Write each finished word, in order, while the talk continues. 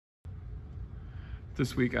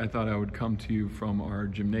This week I thought I would come to you from our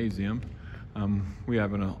gymnasium. We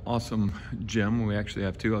have an awesome gym. We actually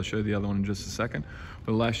have two. I'll show you the other one in just a second.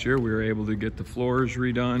 But last year we were able to get the floors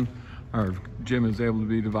redone. Our gym is able to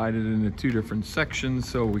be divided into two different sections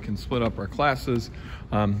so we can split up our classes.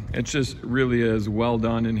 It just really is well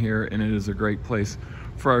done in here, and it is a great place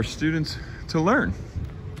for our students to learn.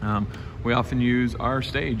 We often use our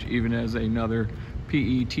stage even as another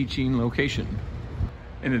PE teaching location.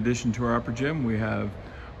 In addition to our upper gym, we have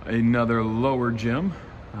another lower gym.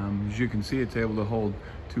 As you can see, it's able to hold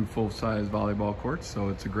two full-size volleyball courts, so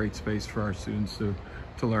it's a great space for our students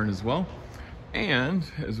to learn as well. And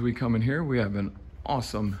as we come in here, we have an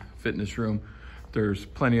awesome fitness room. There's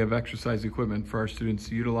plenty of exercise equipment for our students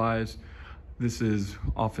to utilize. This is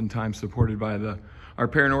oftentimes supported by our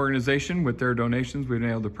parent organization. With their donations, we've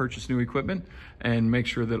been able to purchase new equipment and make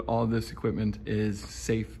sure that all of this equipment is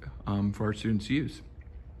safe for our students to use.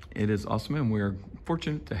 It is awesome, and we are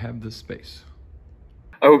fortunate to have this space.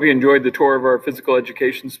 I hope you enjoyed the tour of our physical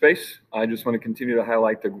education space. I just want to continue to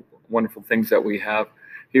highlight the wonderful things that we have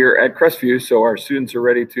here at Crestview, so our students are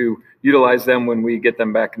ready to utilize them when we get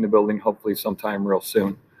them back in the building, hopefully sometime real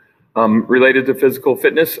soon. Related to physical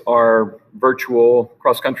fitness, our virtual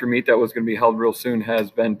cross-country meet that was going to be held real soon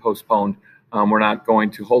has been postponed. We're not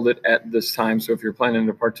going to hold it at this time, so if you're planning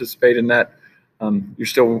to participate in that, you're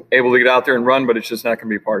still able to get out there and run, but it's just not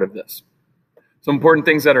going to be part of this. Some important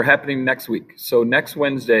things that are happening next week. So next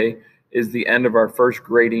Wednesday is the end of our first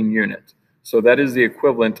grading unit. So that is the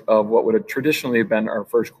equivalent of what would have traditionally been our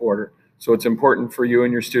first quarter. So it's important for you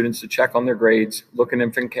and your students to check on their grades, look at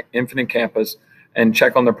Infinite Campus, and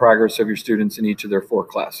check on the progress of your students in each of their 4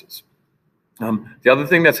 classes. The other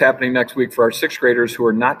thing that's happening next week for our 6th graders who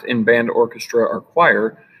are not in band, orchestra, or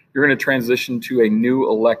choir, you're going to transition to a new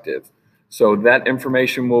elective. So that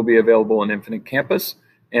information will be available in Infinite Campus.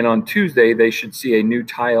 And on Tuesday, they should see a new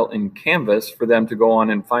tile in Canvas for them to go on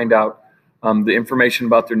and find out the information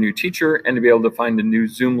about their new teacher and to be able to find the new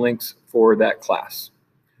Zoom links for that class.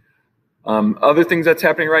 Other things that's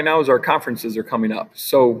happening right now is our conferences are coming up.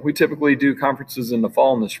 So we typically do conferences in the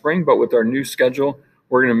fall and the spring, but with our new schedule,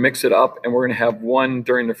 we're going to mix it up, and we're going to have one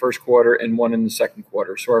during the first quarter and one in the second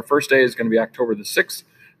quarter. So our first day is going to be October the 6th,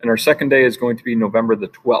 and our second day is going to be November the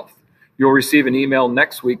 12th. You'll receive an email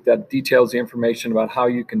next week that details the information about how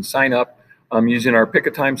you can sign up using our Pick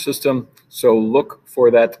a Time system. So look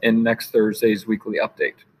for that in next Thursday's weekly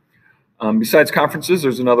update. Besides conferences,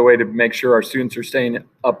 there's another way to make sure our students are staying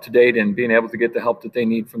up to date and being able to get the help that they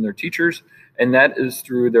need from their teachers, and that is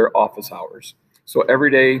through their office hours. So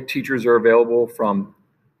every day, teachers are available from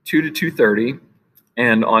 2 to 2:30,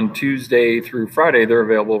 and on Tuesday through Friday, they're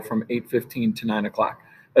available from 8:15 to 9 o'clock.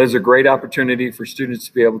 That is a great opportunity for students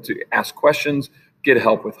to be able to ask questions, get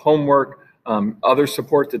help with homework, other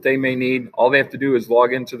support that they may need. All they have to do is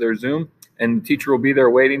log into their Zoom, and the teacher will be there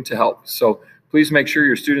waiting to help. So please make sure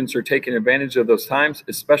your students are taking advantage of those times,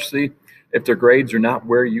 especially if their grades are not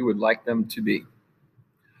where you would like them to be.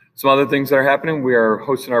 Some other things that are happening, we are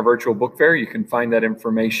hosting our virtual book fair. You can find that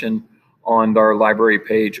information on our library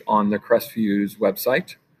page on the Crestview's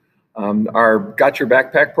website. Our Got Your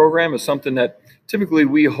Backpack program is something that typically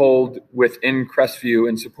we hold within Crestview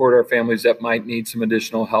and support our families that might need some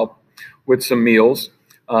additional help with some meals.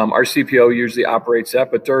 Our CPO usually operates that,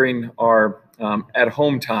 but during our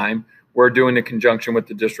at-home time, we're doing in conjunction with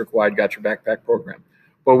the district-wide Got Your Backpack program.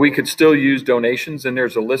 But we could still use donations, and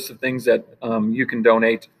there's a list of things that you can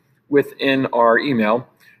donate within our email.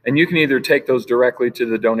 And you can either take those directly to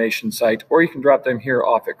the donation site, or you can drop them here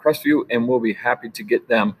off at Crestview, and we'll be happy to get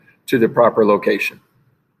them to the proper location.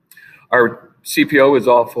 Our CPO is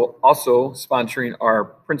also sponsoring our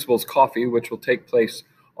Principal's Coffee, which will take place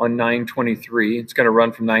on 9/23. It's going to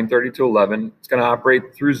run from 9:30 to 11. It's going to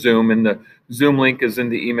operate through Zoom, and the Zoom link is in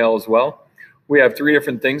the email as well. We have 3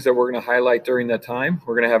 different things that we're going to highlight during that time.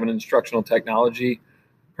 We're going to have an instructional technology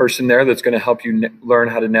person there that's going to help you learn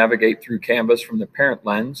how to navigate through Canvas from the parent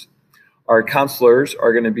lens. Our counselors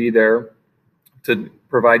are going to be there to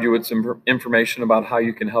provide you with some information about how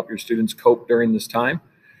you can help your students cope during this time.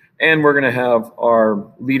 And we're going to have our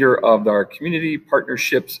leader of our community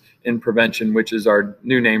partnerships in prevention, which is our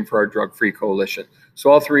new name for our drug-free coalition.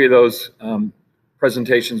 So all 3 of those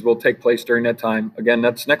presentations will take place during that time. Again,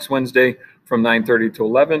 that's next Wednesday from 9:30 to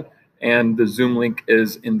 11, and the Zoom link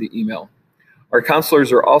is in the email. Our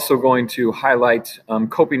counselors are also going to highlight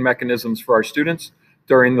coping mechanisms for our students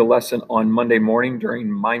during the lesson on Monday morning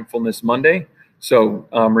during Mindfulness Monday. So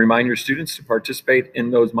remind your students to participate in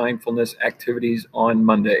those mindfulness activities on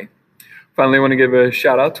Monday. Finally, I want to give a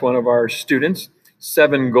shout out to one of our students.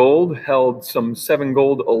 7 Gold held some 7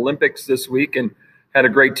 Gold Olympics this week, and had a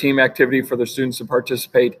great team activity for the students to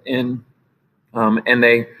participate in, and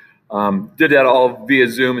they did that all via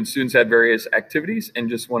Zoom, and students had various activities, and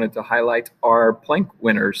just wanted to highlight our plank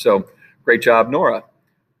winners. So great job, Nora.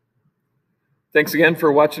 Thanks again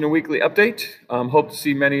for watching a weekly update. Hope to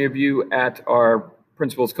see many of you at our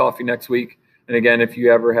Principal's Coffee next week. And again, if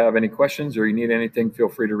you ever have any questions or you need anything, feel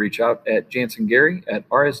free to reach out at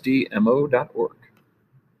jansongary@rsdmo.org.